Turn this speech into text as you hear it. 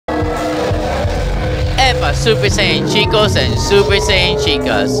Super Saiyan Chicos and Super Saiyan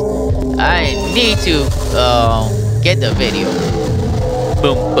Chicas. I need to get the video.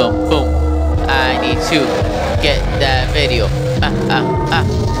 Boom, boom, boom. I need to get that video.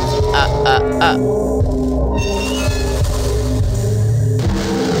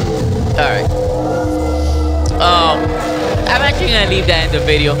 Alright. I'm actually gonna leave that in the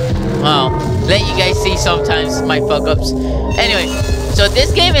video. Let you guys see sometimes my fuck ups. Anyway, so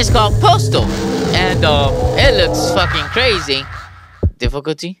this game is called Postal. And it looks fucking crazy.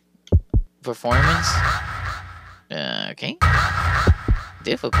 Difficulty? Performance? Okay.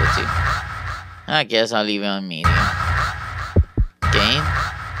 Difficulty. I guess I'll leave it on medium. Game.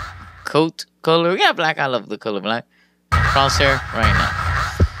 Coat color. Yeah, black. I love the color black. Crosshair right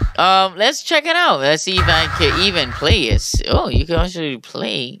now. Let's check it out. Let's see if I can even play it. Oh, you can actually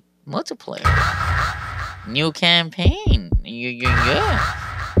play multiplayer. New campaign. Yeah.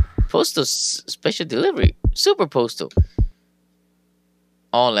 Postal special delivery. Super Postal.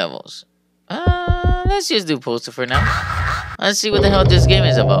 All levels. Let's just do Postal for now. Let's see what the hell this game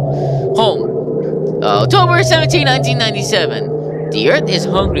is about. Home. October 17, 1997. The Earth is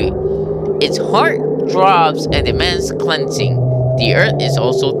hungry. Its heart throbs and demands cleansing. The Earth is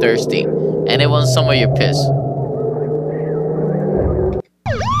also thirsty. And it wants some of your piss.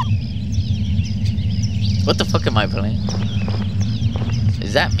 What the fuck am I playing?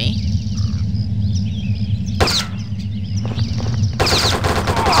 Is that me?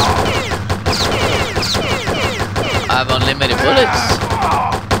 I have unlimited bullets.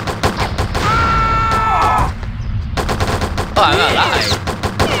 Oh, I'm not alive.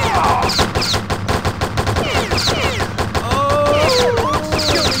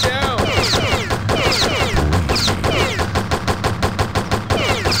 Kill me down.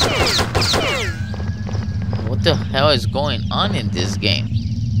 What the hell is going on in this game?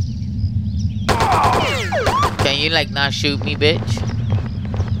 Can you like not shoot me, bitch?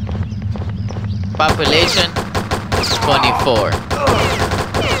 Population 24.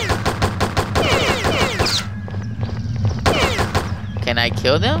 Can I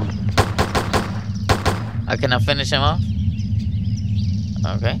kill them? I cannot finish them off?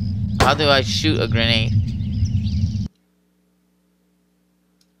 Okay. How do I shoot a grenade?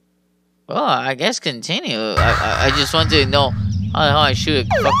 Oh, I guess continue. I just want to know how the hell I shoot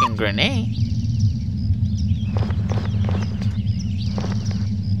a fucking grenade.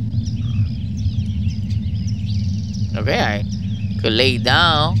 Okay, I could lay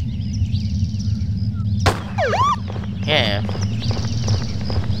down. Yeah.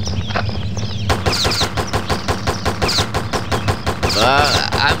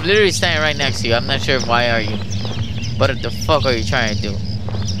 I'm literally standing right next to you. I'm not sure why are you. What the fuck are you trying to do?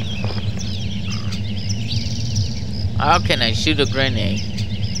 How can I shoot a grenade?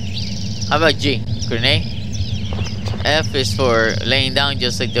 How about G? Grenade? F is for laying down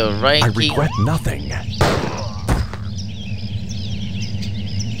just like the right key. I regret nothing.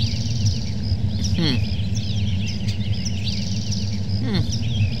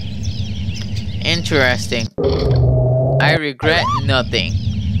 Interesting. I regret nothing.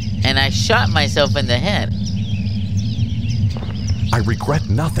 And I shot myself in the head. I regret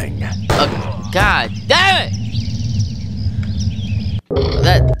nothing. God damn it!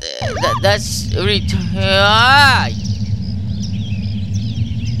 That's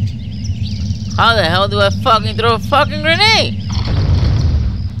how the hell do I fucking throw a fucking grenade?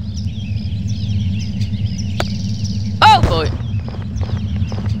 Oh boy!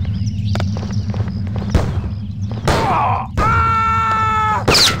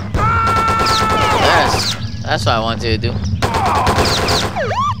 That's what I wanted to do.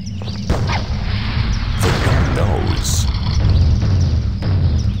 The nose.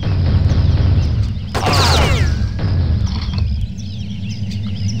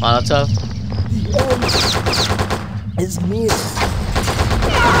 Molotov. Is near.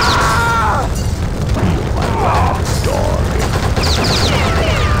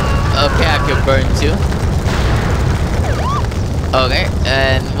 Okay, I can burn too. Okay,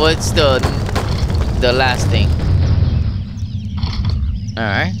 and what's the last thing?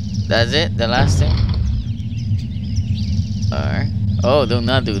 Alright, that's it, the last thing. Alright. Oh, do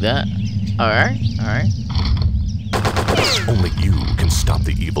not do that. Alright, alright. Only you can stop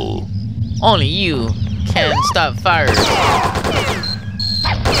the evil. Only you can stop fire. Take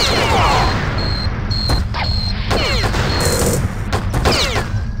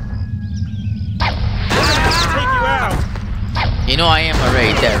you out. You know I am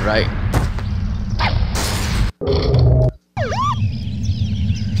already dead, right?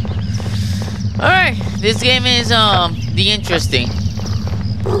 Alright, this game is the interesting.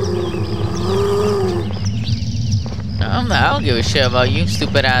 I don't give a shit about you,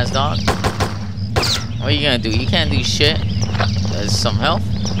 stupid ass dog. What are you gonna do? You can't do shit. There's some health.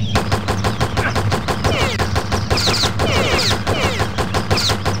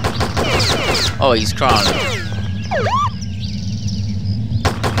 Oh, he's crawling.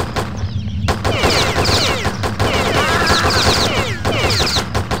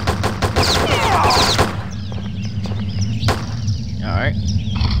 Alright.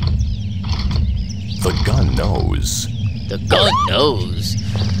 The gun knows. The gun knows.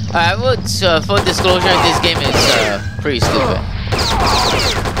 Alright, well, full disclosure, this game is pretty stupid.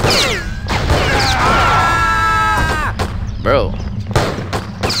 Bro.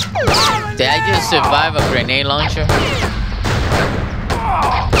 Did I just survive a grenade launcher?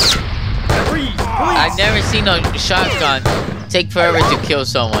 I've never seen a shotgun take forever to kill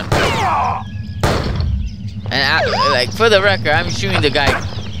someone. And like, for the record, I'm shooting the guy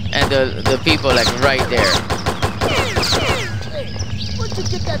and the people like right there. Hey, where'd you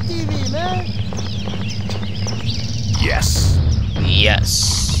get that TV, man? Yes.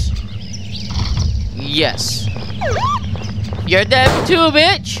 Yes. Yes. You're dead too,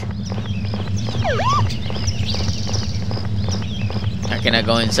 bitch. Can I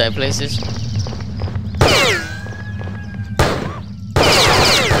go inside places?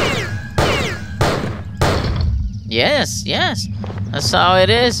 Yes, yes. That's how it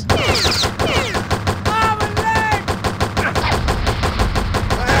is.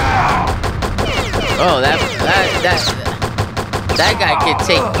 Oh, that guy could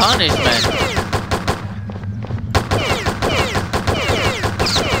take punishment.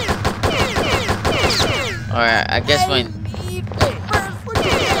 Alright, I guess when...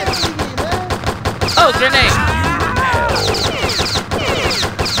 Oh, grenade!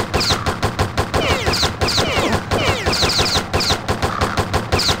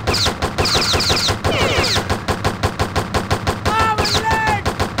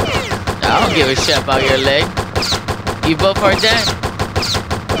 I don't give a shit about your leg. You both are dead.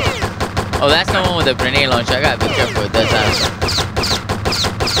 Oh, that's the one with the grenade launcher. I gotta be careful with this asshole.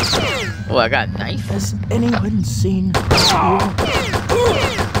 Oh, I got a knife. Has anyone seen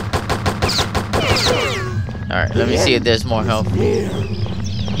Alright, let me see if there's more health.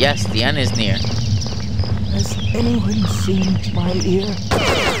 Yes, the end is near. Has anyone seen my ear?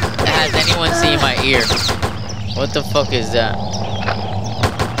 Has anyone seen my ear? What the fuck is that?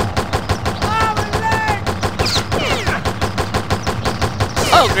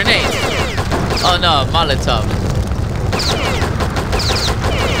 Oh, grenade! Oh no, Molotov.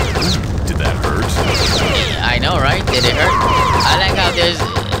 Did that hurt? I know, right? Did it hurt? I like how there's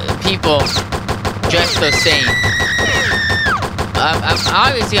people dressed the same. I'm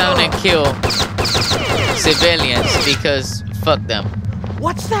obviously gonna kill civilians because fuck them.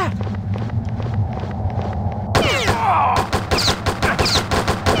 What's that?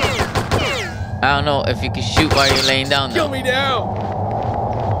 I don't know if you can shoot while you're laying down Kill though. me now!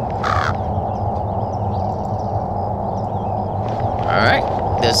 Alright,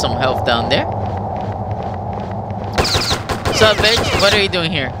 there's some health down there. What's up, bitch? What are you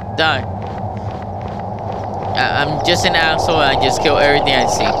doing here? Die. I'm just an asshole and I just kill everything I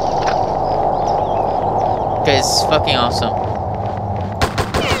see. Cause it's fucking awesome.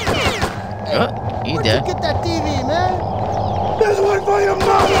 Oh, you Where'd dead. you get that TV, man? There's one for your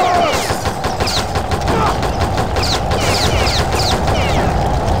mother!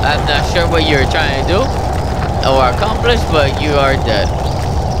 I'm not sure what you're trying to do or accomplish, but you are dead.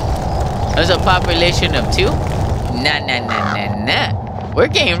 There's a population of 2? Nah, nah, nah, nah, nah. We're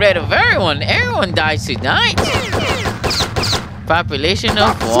getting rid of everyone. Everyone dies tonight. Population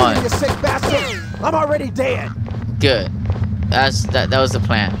of 1. You sick bastard! I'm already dead. Good. That was the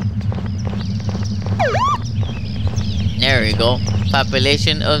plan. There we go.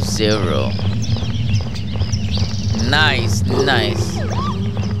 Population of 0. Nice, nice.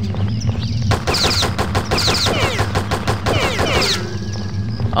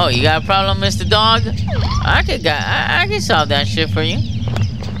 Oh, you got a problem, Mr. Dog? I could solve that shit for you.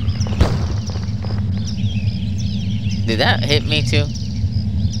 Did that hit me too?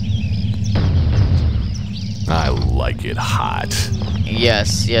 I like it hot.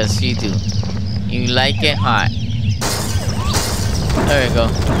 Yes, yes, you do. You like it hot. There you go.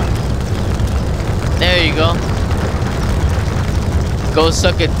 There you go. Go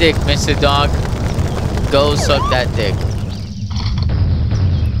suck a dick, Mr. Dog. Go suck that dick.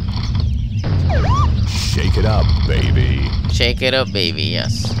 Shake it up, baby. Shake it up, baby.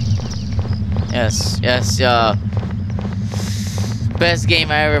 Yes. Yes, yes. Best game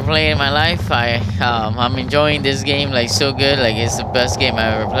I ever played in my life. I'm enjoying this game like so good. Like it's the best game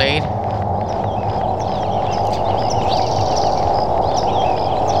I ever played.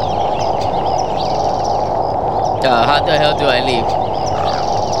 How the hell do I leave?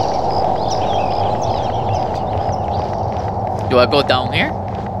 Do I go down here?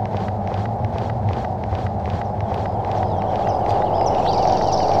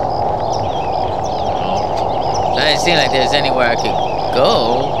 Doesn't seem like there's anywhere I could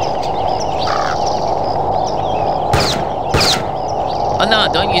go. Oh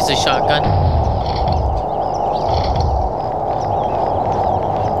no, don't use the shotgun.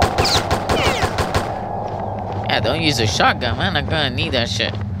 Yeah, don't use a shotgun, man. I'm gonna need that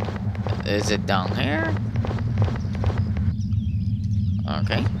shit. Is it down here?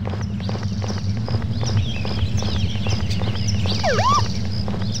 Okay.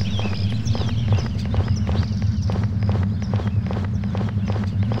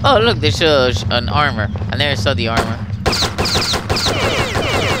 Oh, look, there's an armor. I never saw the armor.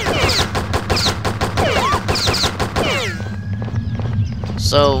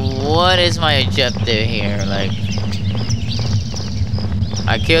 So, what is my objective here? Like,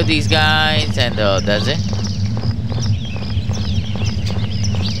 I kill these guys and, that's it?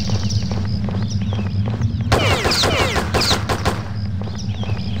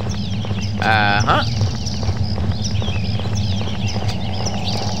 Uh-huh.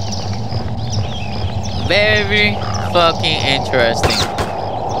 Very fucking interesting.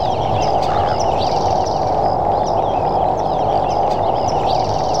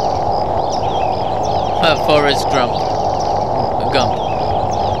 Forrest Gump.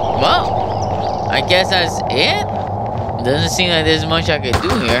 Well, I guess that's it. Doesn't seem like there's much I could do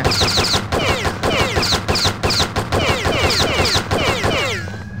here.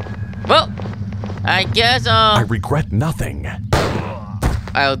 Well, I guess I regret nothing.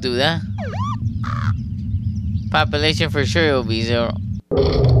 I'll do that. Population for sure will be 0.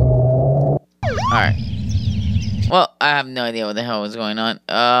 Alright. Well, I have no idea what the hell was going on.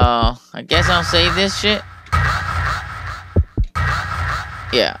 I guess I'll save this shit.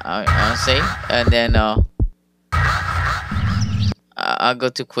 Yeah, I'll save. And then, I'll go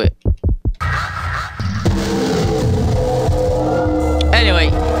to quit. Anyway,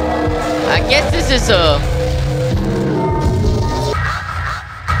 I guess this is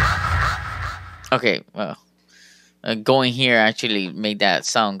okay, well, going here actually made that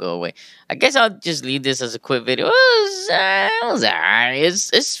sound go away. I guess I'll just leave this as a quick video. It was alright.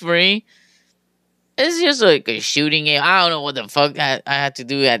 It's free. It's just like a shooting game. I don't know what the fuck I had to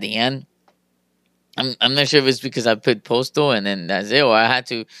do at the end. I'm not sure if it's because I put Postal and then that's it, or I had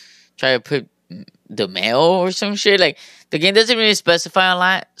to try to put the mail or some shit. Like, the game doesn't really specify a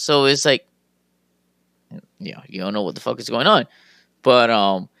lot, so it's like, yeah, you don't know what the fuck is going on. But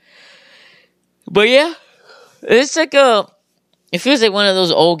yeah, it's like it feels like one of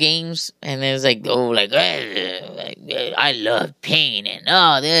those old games, and it's like, oh, like I love pain and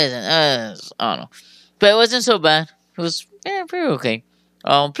this and I don't know, but it wasn't so bad. It was pretty okay.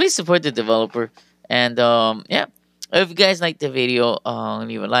 Please support the developer, and yeah, if you guys like the video,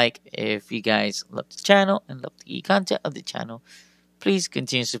 leave a like. If you guys love the channel and love the content of the channel, please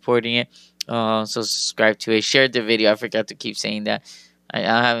continue supporting it. So subscribe to it, share the video. I forgot to keep saying that. I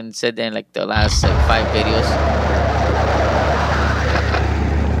haven't said that in like the last 5 videos.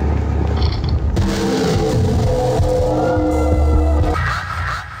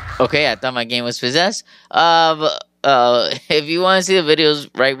 Okay, I thought my game was possessed. If you want to see the videos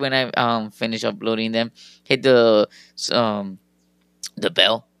right when I finish uploading them, hit the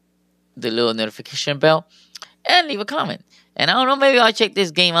bell, the little notification bell, and leave a comment. And I don't know, maybe I'll check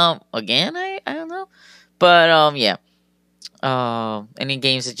this game out again. I don't know, but yeah. Any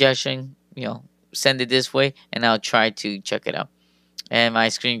game suggestion, send it this way, and I'll try to check it out. And my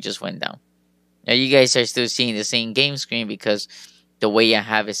screen just went down. Now you guys are still seeing the same game screen because the way I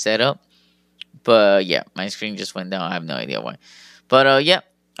have it set up. But yeah, my screen just went down. I have no idea why. But yeah,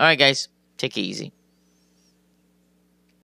 all right, guys, take it easy.